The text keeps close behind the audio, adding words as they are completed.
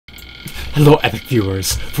Hello epic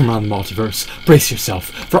viewers from around the multiverse, brace yourself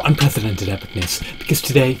for unprecedented epicness, because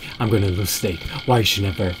today I'm going to elucidate why you should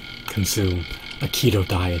never consume a keto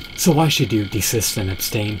diet. So why should you desist and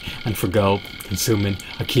abstain and forgo consuming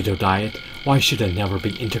a keto diet? Why should it never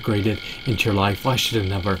be integrated into your life? Why should it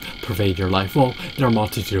never pervade your life? Well, there are a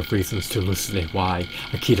multitude of reasons to elucidate why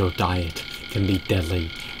a keto diet can be deadly.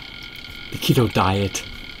 The keto diet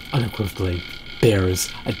unequivocally bears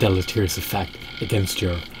a deleterious effect against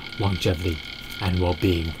your longevity and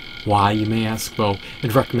well-being. Why, you may ask? Well,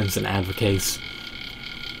 it recommends and advocates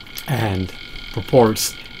and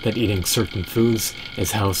purports that eating certain foods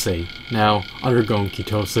is healthy. Now, undergoing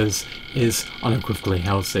ketosis is unequivocally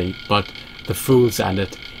healthy, but the foods that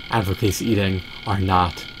it advocates eating are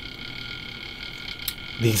not.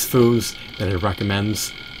 These foods that it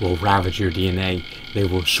recommends will ravage your DNA, they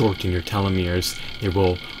will shorten your telomeres, they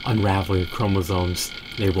will unravel your chromosomes,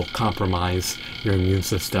 they will compromise your immune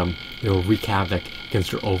system, they will wreak havoc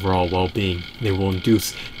against your overall well-being, they will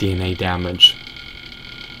induce DNA damage.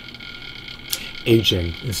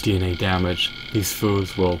 Aging is DNA damage. These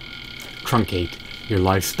foods will truncate your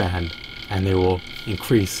lifespan and they will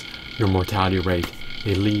increase your mortality rate.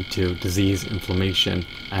 They lead to disease, inflammation,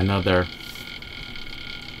 and other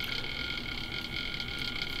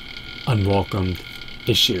unwelcomed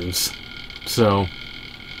issues. So,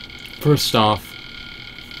 first off,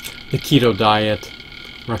 the keto diet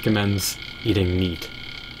recommends eating meat.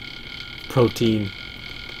 Protein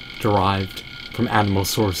derived from animal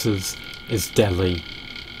sources is deadly.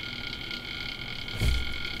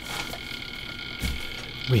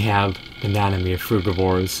 We have the anatomy of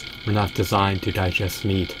frugivores. We're not designed to digest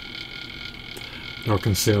meat nor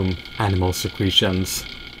consume animal secretions.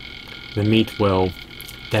 The meat will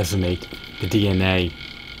decimate the DNA.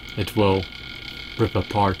 It will rip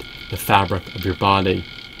apart the fabric of your body.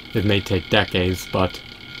 It may take decades, but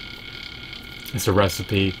it's a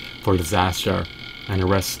recipe for disaster and a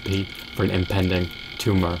recipe for an impending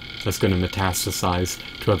tumor that's going to metastasize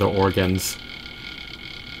to other organs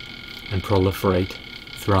and proliferate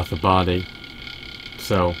throughout the body.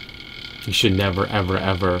 So you should never, ever,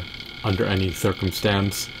 ever, under any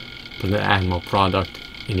circumstance, put an animal product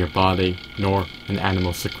in your body, nor an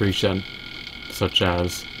animal secretion, such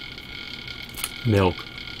as milk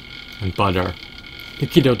and butter. The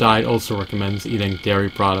keto diet also recommends eating dairy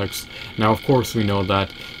products. Now, of course, we know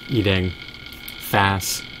that eating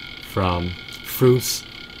fast from fruits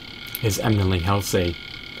is eminently healthy.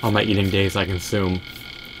 On my eating days, I consume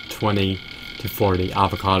 20 to 40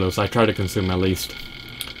 avocados. I try to consume at least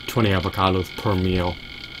 20 avocados per meal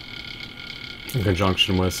in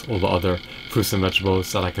conjunction with all the other fruits and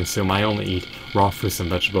vegetables that I consume. I only eat raw fruits and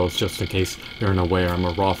vegetables, just in case you're unaware. I'm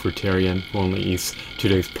a raw fruitarian who only eats 2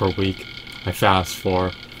 days per week. I fast for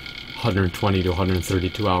 120 to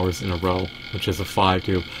 132 hours in a row, which is a 5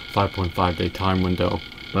 to 5.5 day time window.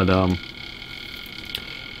 But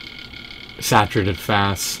saturated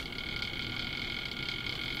fasts,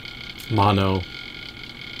 mono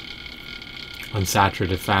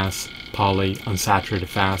unsaturated fasts, poly unsaturated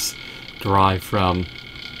fasts derived from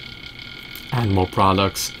animal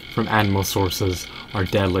products, from animal sources, are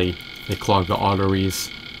deadly. They clog the arteries,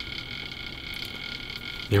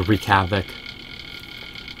 they wreak havoc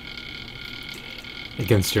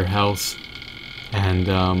against your health, and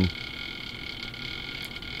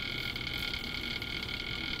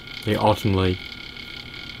they ultimately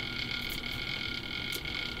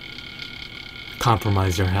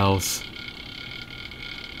compromise your health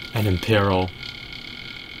and imperil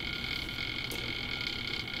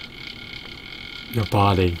your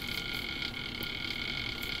body.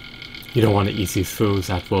 You don't want to eat these foods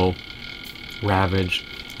that will ravage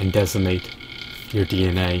and decimate your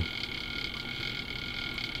DNA.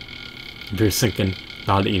 If you're thinking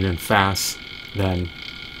not eating fast, then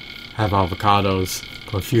have avocados.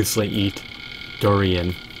 Profusely eat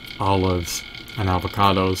durian, olives, and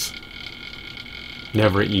avocados.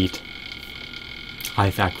 Never eat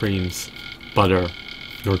high-fat creams, butter,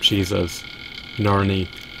 nor cheeses, nor any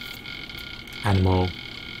animal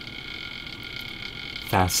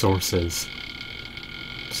fat sources.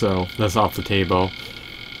 So that's off the table.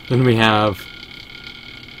 Then we have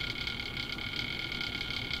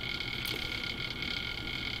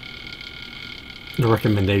the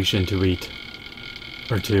recommendation to eat,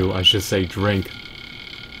 or to, I should say, drink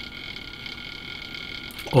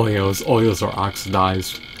oils. Oils are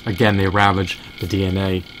oxidized. Again, they ravage the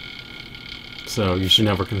DNA. So you should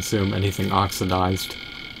never consume anything oxidized.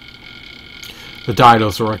 The diet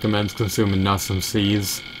also recommends consuming nuts and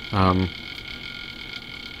seeds. I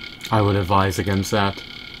would advise against that.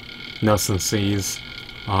 Nuts and seeds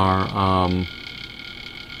are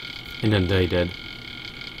inundated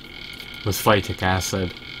with phytic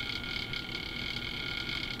acid.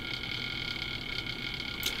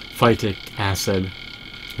 Phytic acid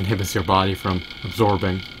inhibits your body from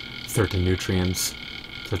absorbing certain nutrients,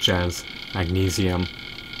 such as magnesium.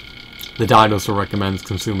 The diet also recommends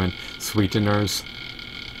consuming sweeteners.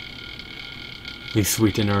 These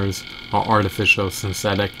sweeteners are artificial,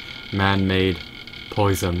 synthetic, man-made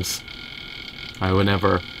poisons. I would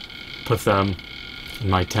never put them in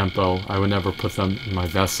my tempo. I would never put them in my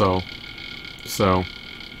vessel. So,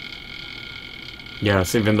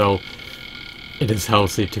 yes, even though it is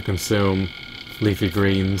healthy to consume leafy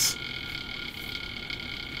greens,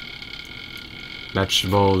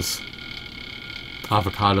 vegetables,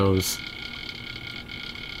 avocados,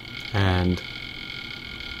 and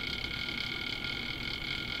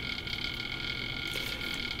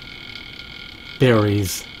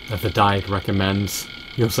berries that the diet recommends.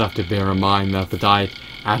 You also have to bear in mind that the diet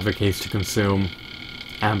advocates to consume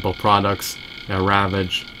animal products that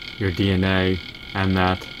ravage your DNA and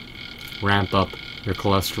that ramp up your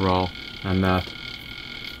cholesterol and that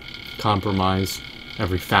compromise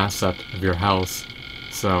every facet of your health.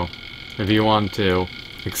 So, if you want to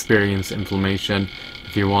experience inflammation,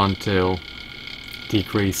 if you want to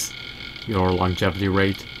decrease your longevity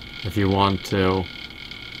rate, if you want to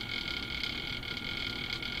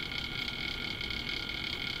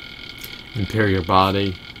impair your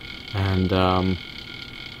body and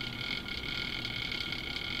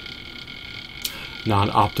not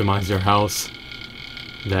optimize your health,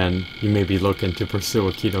 then you may be looking to pursue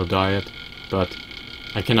a keto diet, but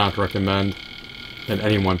I cannot recommend that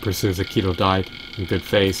anyone pursues a keto diet in good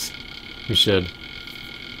faith. You should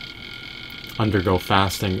undergo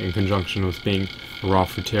fasting in conjunction with being a raw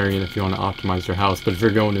fruitarian if you want to optimize your health. But if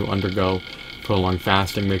you're going to undergo prolonged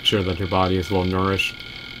fasting, make sure that your body is well nourished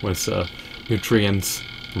with nutrients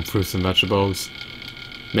from fruits and vegetables.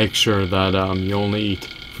 Make sure that you only eat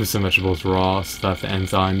fruits and vegetables raw so that the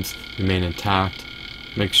enzymes remain intact.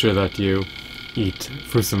 Make sure that you eat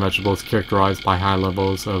fruits and vegetables characterized by high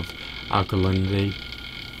levels of alkalinity.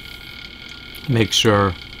 Make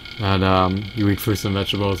sure that you eat fruits and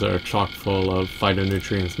vegetables that are chock full of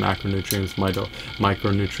phytonutrients, macronutrients,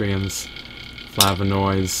 micronutrients,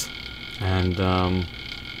 flavonoids, and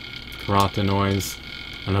carotenoids,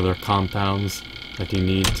 and other compounds that you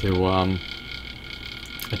need to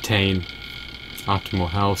attain optimal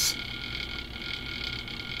health.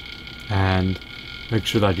 And make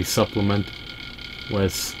sure that you supplement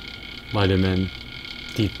with vitamin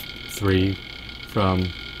D3 from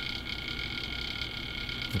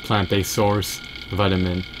a plant-based source,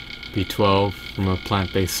 vitamin B12 from a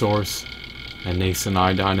plant-based source, and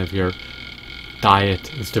niacin if your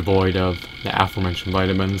diet is devoid of the aforementioned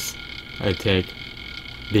vitamins. I take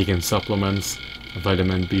vegan supplements of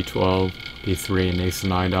vitamin B12, B3, and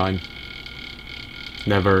niacin.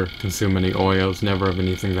 Never consume any oils, never have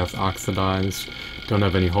anything that's oxidized, don't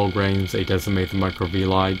have any whole grains, they decimate the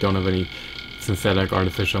microvilli, don't have any synthetic,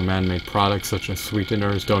 artificial, man-made products such as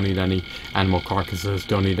sweeteners, don't eat any animal carcasses,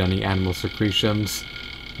 don't eat any animal secretions,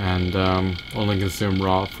 and only consume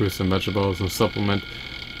raw fruits and vegetables and supplement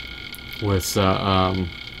with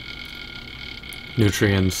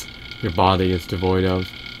nutrients your body is devoid of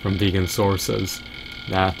from vegan sources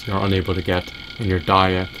that you're unable to get in your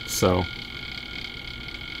diet. So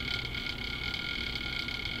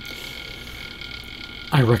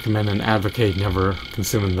I recommend and advocate never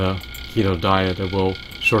consuming the keto diet. It will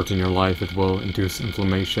shorten your life, it will induce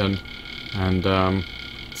inflammation, and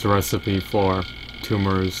it's a recipe for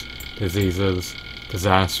tumors, diseases,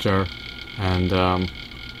 disaster, and an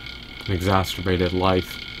exacerbated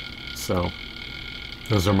life. So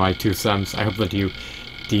those are my 2 cents. I hope that you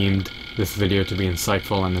deemed this video to be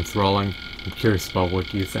insightful and enthralling. I'm curious about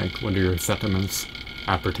what you think. What are your sentiments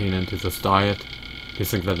appertaining to this diet? Do you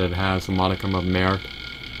think that it has a modicum of merit?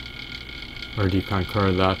 Or do you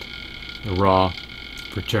concur that the raw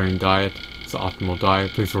fruitarian diet is the optimal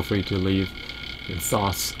diet? Please feel free to leave your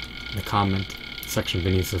thoughts in the comment section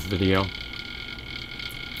beneath this video.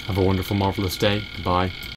 Have a wonderful, marvelous day. Goodbye.